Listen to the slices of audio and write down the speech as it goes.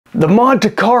The Monte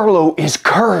Carlo is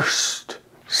cursed.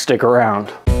 Stick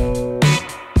around.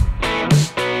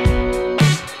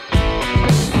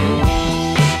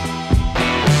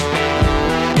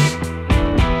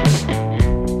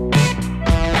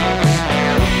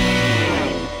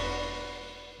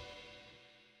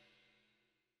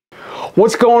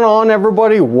 What's going on,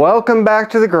 everybody? Welcome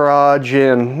back to the garage.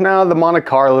 And now the Monte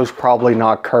Carlo's probably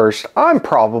not cursed. I'm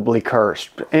probably cursed.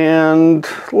 And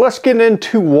let's get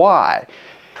into why.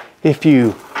 If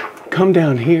you come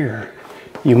down here,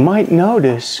 you might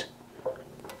notice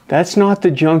that's not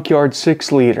the junkyard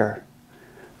 6-liter.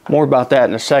 More about that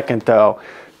in a second though.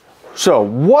 So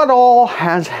what all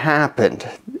has happened?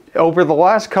 Over the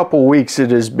last couple weeks, it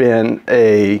has been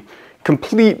a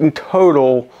complete and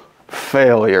total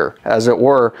failure, as it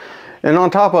were. And on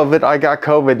top of it, I got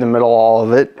COVID in the middle of all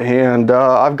of it, and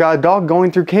I've got a dog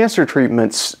going through cancer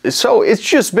treatments. So it's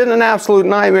just been an absolute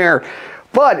nightmare.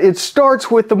 But it starts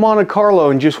with the Monte Carlo,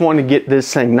 and just want to get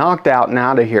this thing knocked out and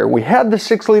out of here. We had the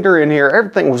 6-liter in here,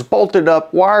 everything was bolted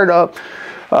up, wired up,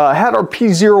 had our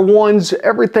P01s,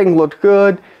 everything looked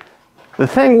good. The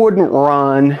thing wouldn't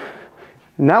run,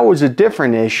 and that was a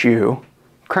different issue.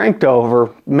 Cranked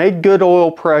over, made good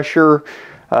oil pressure,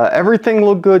 everything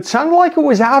looked good, sounded like it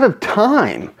was out of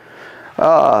time.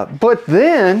 But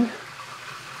then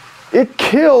it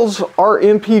kills our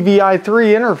MPVI3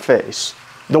 interface.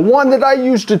 The one that I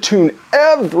used to tune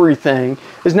everything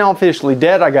is now officially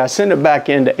dead. I got to send it back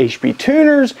into HP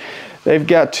Tuners. They've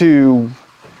got to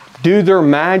do their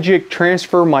magic,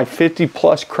 transfer my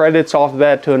 50+ credits off of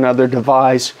that to another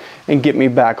device and get me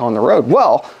back on the road.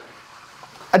 Well,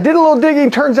 I did a little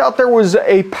digging. Turns out there was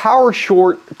a power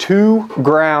short to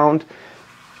ground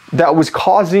that was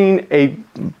causing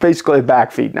basically a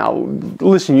backfeed. Now,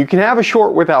 listen, you can have a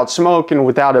short without smoke and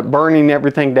without it burning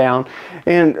everything down.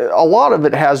 And a lot of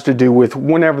it has to do with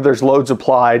whenever there's loads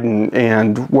applied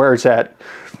and where it's at.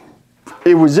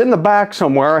 It was in the back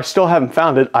somewhere. I still haven't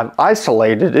found it. I've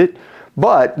isolated it,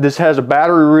 but this has a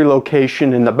battery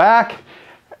relocation in the back,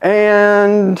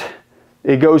 and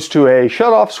it goes to a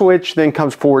shutoff switch, then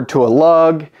comes forward to a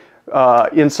lug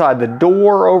inside the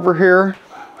door over here.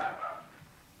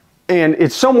 And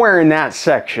it's somewhere in that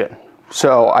section.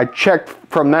 So I checked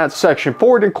from that section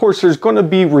forward. Of course, there's going to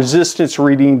be resistance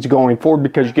readings going forward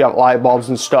because you got light bulbs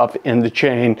and stuff in the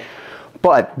chain.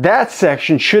 But that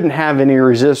section shouldn't have any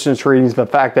resistance readings. The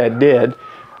fact that it did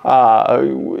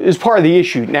is part of the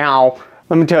issue. Now,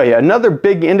 let me tell you, another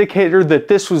big indicator that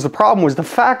this was the problem was the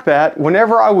fact that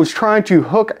whenever I was trying to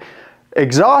hook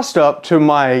exhaust up to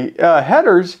my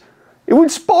headers, it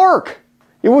would spark.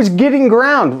 It was getting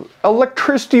ground.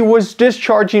 Electricity was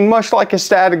discharging much like a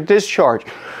static discharge.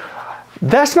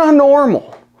 That's not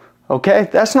normal, okay?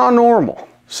 That's not normal.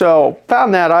 So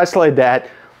found that, isolated that,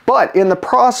 but in the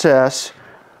process,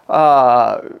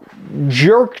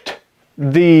 jerked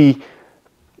the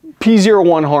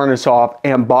P01 harness off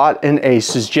and bought an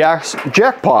Aces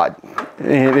jackpot.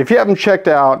 And if you haven't checked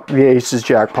out the Aces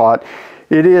jackpot,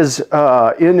 it is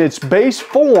in its base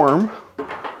form,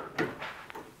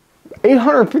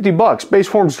 $850. Base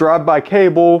form's drive-by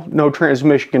cable, no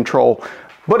transmission control.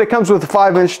 But it comes with a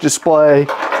 5-inch display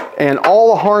and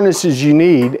all the harnesses you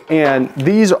need. And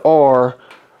these are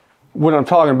what I'm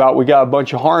talking about. We got a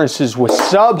bunch of harnesses with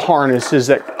sub-harnesses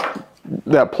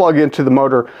that plug into the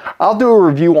motor. I'll do a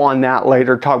review on that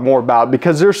later, talk more about it,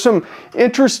 because there's some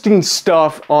interesting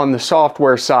stuff on the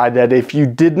software side that if you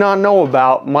did not know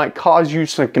about might cause you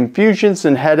some confusions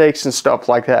and headaches and stuff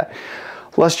like that.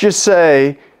 Let's just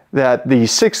say that the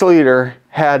 6-liter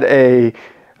had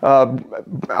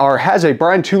has a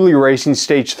Brian Tooley Racing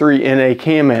Stage 3 NA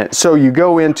cam in it. So you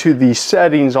go into the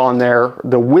settings on there,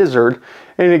 the wizard,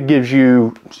 and it gives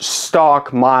you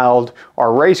stock, mild,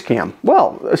 or race cam.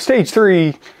 Well, a Stage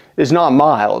 3 is not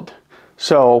mild.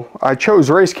 So I chose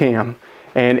race cam,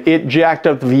 and it jacked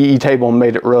up the VE table and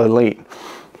made it really lean.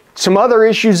 Some other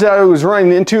issues that I was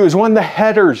running into is one, the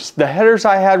headers. The headers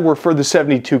I had were for the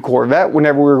 72 Corvette.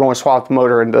 Whenever we were going to swap the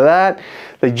motor into that,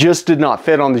 they just did not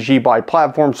fit on the G-body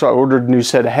platform, so I ordered a new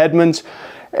set of Headmans.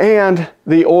 And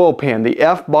the oil pan, the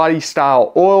F-body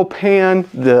style oil pan,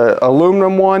 the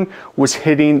aluminum one, was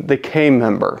hitting the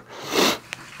K-member.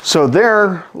 So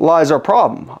there lies our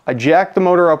problem. I jacked the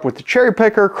motor up with the cherry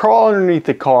picker, crawl underneath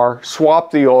the car,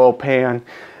 swap the oil pan,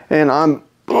 and I'm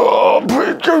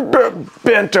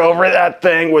bent over that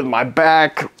thing with my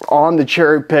back on the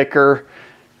cherry picker,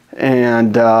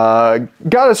 and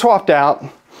got it swapped out.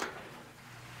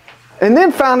 And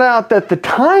then found out that the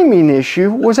timing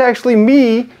issue was actually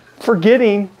me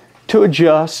forgetting to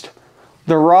adjust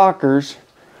the rockers.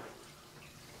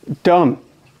 Dumb.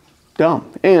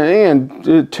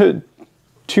 And to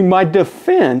to my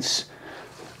defense,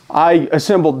 I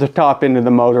assembled the top end of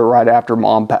the motor right after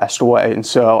Mom passed away, and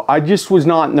so I just was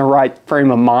not in the right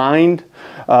frame of mind.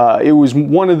 It was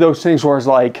one of those things where I was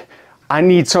like, I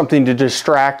need something to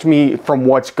distract me from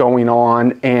what's going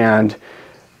on, and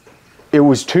it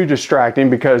was too distracting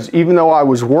because even though I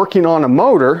was working on a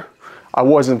motor, I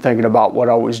wasn't thinking about what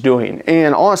I was doing.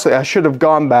 And honestly, I should have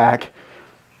gone back,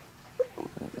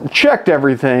 checked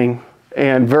everything,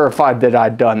 and verified that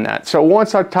I'd done that. So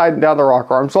once I tightened down the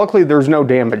rocker arms, luckily there's no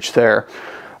damage there.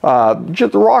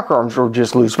 Just the rocker arms were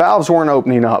just loose. Valves weren't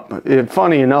opening up.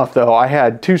 Funny enough though, I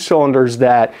had 2 cylinders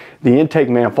that the intake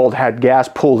manifold had gas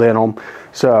pulled in them.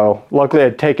 So luckily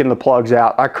I'd taken the plugs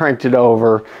out. I cranked it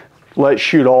over, let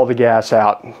shoot all the gas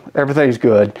out. Everything's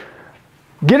good.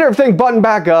 Get everything buttoned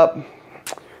back up,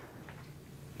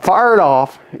 fire it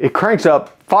off, it cranks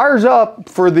up, fires up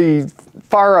for the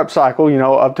fire up cycle, you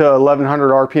know, up to 1100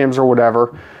 RPMs or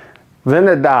whatever, then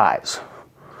it dies.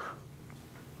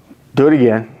 Do it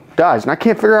again, dies, and I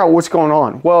can't figure out what's going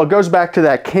on. Well, it goes back to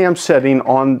that cam setting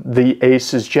on the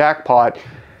Ace's jackpot.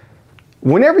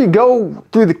 Whenever you go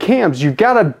through the cams, you've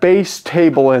got a base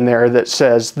table in there that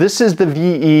says this is the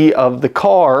VE of the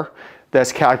car,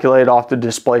 that's calculated off the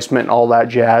displacement and all that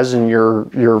jazz, and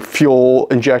your fuel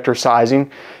injector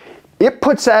sizing. It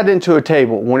puts that into a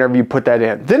table whenever you put that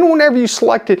in. Then whenever you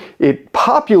select it, it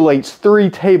populates 3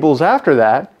 tables after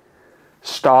that: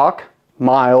 stock,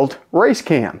 mild, race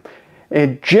cam.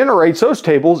 It generates those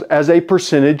tables as a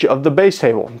percentage of the base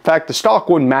table. In fact, the stock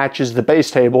one matches the base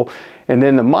table, and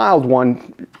then the mild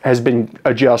one has been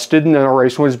adjusted, and then the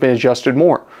race one has been adjusted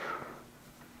more.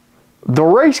 The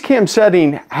race cam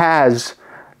setting has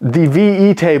the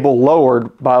VE table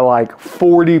lowered by like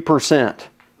 40%.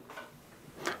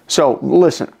 So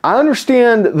listen, I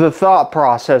understand the thought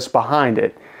process behind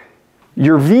it.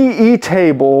 Your VE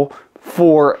table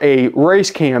for a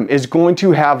race cam is going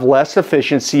to have less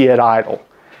efficiency at idle.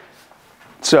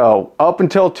 So up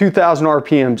until 2000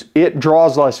 RPMs, it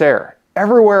draws less air.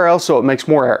 Everywhere else, so it makes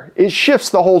more air. It shifts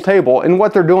the whole table, and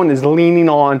what they're doing is leaning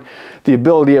on the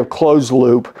ability of closed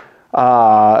loop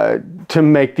to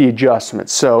make the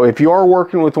adjustments. So if you are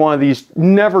working with one of these,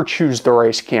 never choose the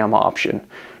race cam option.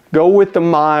 Go with the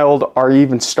mild or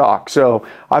even stock. So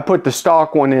I put the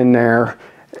stock one in there,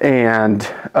 and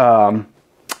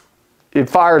it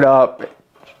fired up.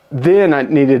 Then I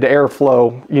needed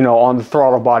airflow, you know, on the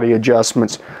throttle body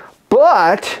adjustments.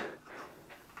 But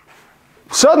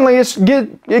suddenly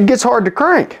it gets hard to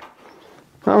crank.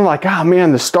 I'm like, oh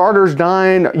man, the starter's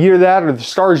dying. Either that or the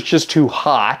starter's just too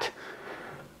hot.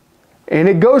 And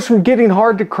it goes from getting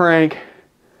hard to crank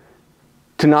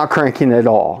to not cranking at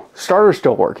all. Starter's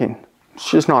still working, it's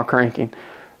just not cranking.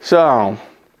 So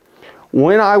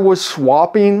when I was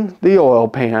swapping the oil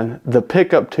pan, the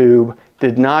pickup tube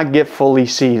did not get fully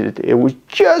seated. It was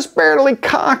just barely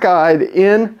cockeyed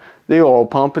in the oil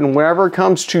pump, and whenever it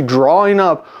comes to drawing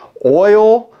up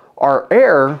oil or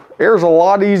air, air's a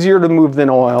lot easier to move than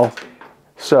oil.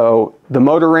 So the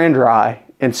motor ran dry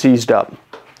and seized up.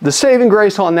 The saving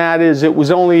grace on that is it was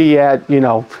only at, you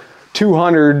know,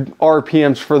 200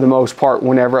 RPMs for the most part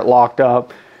whenever it locked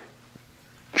up.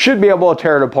 Should be able to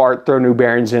tear it apart, throw new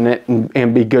bearings in it,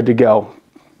 and be good to go.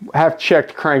 Have to check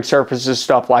the crank surfaces,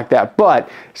 stuff like that, but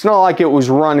it's not like it was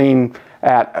running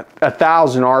at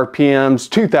 1000 RPMs,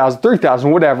 2000, 3000,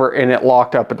 whatever, and it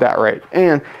locked up at that rate.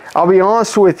 And I'll be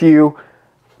honest with you,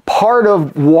 part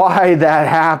of why that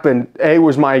happened,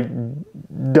 was my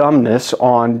dumbness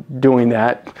on doing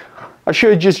that. I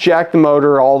should have just jacked the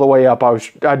motor all the way up. I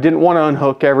didn't want to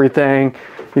unhook everything.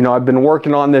 You know, I've been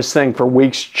working on this thing for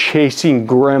weeks, chasing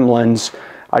gremlins.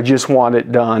 I just want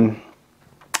it done.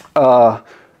 But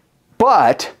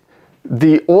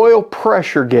the oil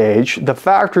pressure gauge, the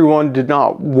factory one, did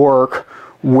not work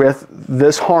with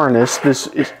this harness. This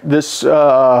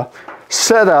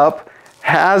setup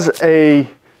has a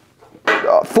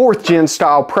 4th gen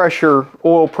style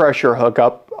oil pressure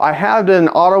hookup. I had an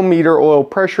autometer oil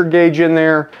pressure gauge in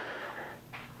there,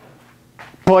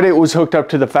 but it was hooked up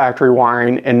to the factory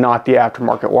wiring and not the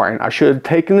aftermarket wiring. I should have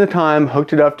taken the time,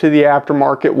 hooked it up to the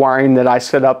aftermarket wiring that I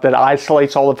set up that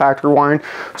isolates all the factory wiring.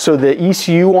 So the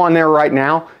ECU on there right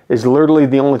now is literally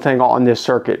the only thing on this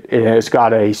circuit. It's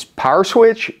got a power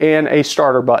switch and a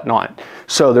starter button on it.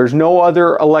 So there's no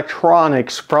other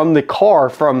electronics from the car,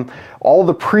 from all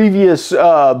the previous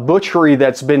butchery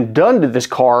that's been done to this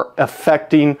car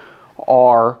affecting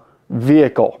our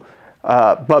vehicle.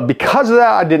 But because of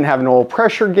that, I didn't have an oil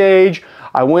pressure gauge.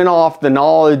 I went off the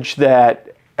knowledge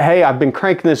that, hey, I've been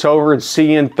cranking this over and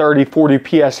seeing 30,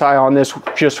 40 PSI on this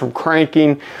just from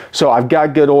cranking. So I've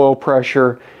got good oil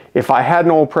pressure. if I had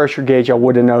an oil pressure gauge, I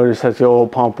would have noticed that the oil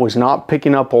pump was not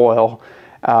picking up oil,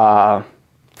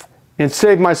 and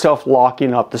saved myself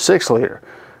locking up the 6-liter.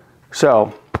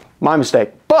 So, my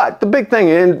mistake. But the big thing,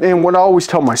 and what I always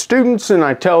tell my students and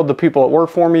I tell the people that work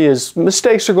for me, is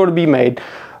mistakes are going to be made.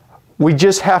 We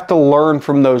just have to learn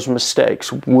from those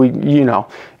mistakes.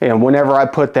 And whenever I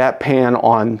put that pan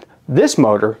on this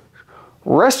motor,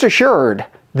 rest assured,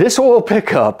 this oil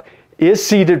pickup is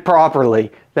seated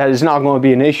properly. That is not going to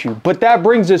be an issue. But that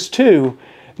brings us to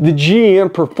the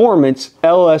GM Performance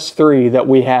LS3 that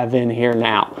we have in here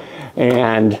now.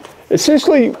 And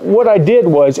essentially what I did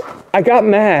was I got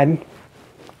mad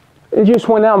and just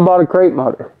went out and bought a crate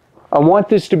motor. I want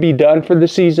this to be done for the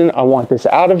season. I want this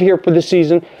out of here for the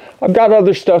season. I've got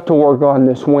other stuff to work on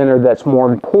this winter that's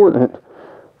more important.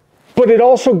 But it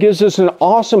also gives us an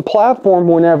awesome platform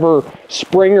whenever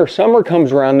spring or summer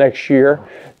comes around next year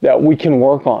that we can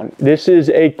work on. This is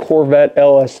a Corvette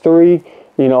LS3,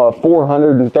 you know, a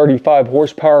 435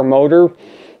 horsepower motor,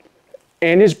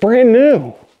 and it's brand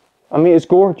new. I mean, it's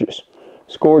gorgeous.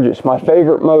 It's gorgeous. My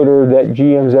favorite motor that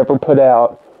GM's ever put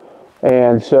out.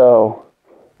 And so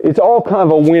it's all kind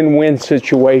of a win-win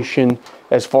situation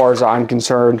as far as I'm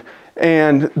concerned.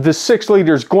 And the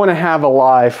 6-liter is going to have a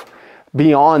life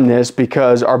beyond this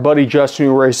because our buddy Justin,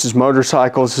 who races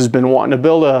motorcycles, has been wanting to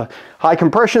build a high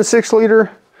compression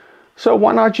 6-liter. So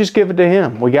why not just give it to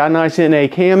him? We got a nice NA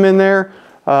cam in there.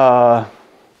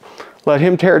 Let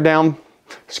him tear it down.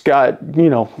 It's got, you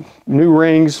know, new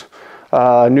rings,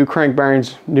 new crank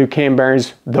bearings, new cam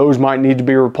bearings. Those might need to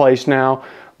be replaced now,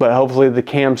 but hopefully the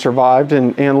cam survived,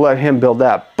 and let him build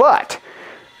that. But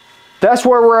that's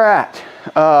where we're at.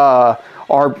 Our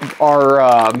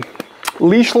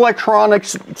leash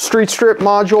electronics street strip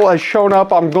module has shown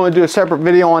up. I'm going to do a separate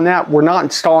video on that. We're not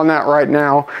installing that right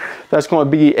now. That's going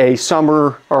to be a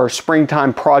summer or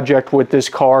springtime project with this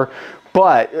car.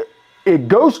 But it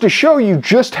goes to show you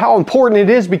just how important it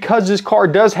is, because this car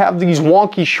does have these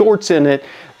wonky shorts in it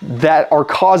that are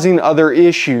causing other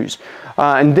issues.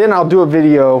 And then I'll do a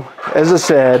video, as I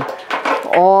said,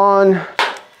 on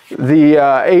the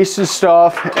ACES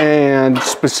stuff, and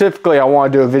specifically I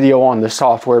want to do a video on the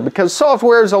software, because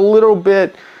software is a little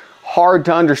bit hard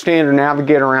to understand or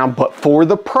navigate around, but for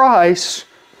the price,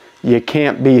 you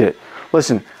can't beat it.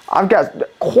 Listen, I've got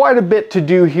quite a bit to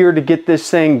do here to get this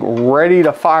thing ready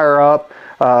to fire up.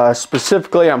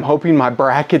 Specifically, I'm hoping my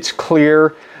brackets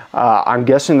clear. I'm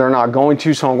guessing they're not going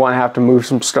to, so I'm going to have to move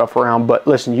some stuff around. But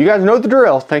listen, you guys know the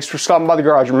drill. Thanks for stopping by the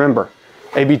garage. Remember,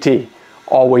 ABT,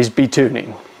 always be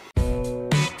tuning.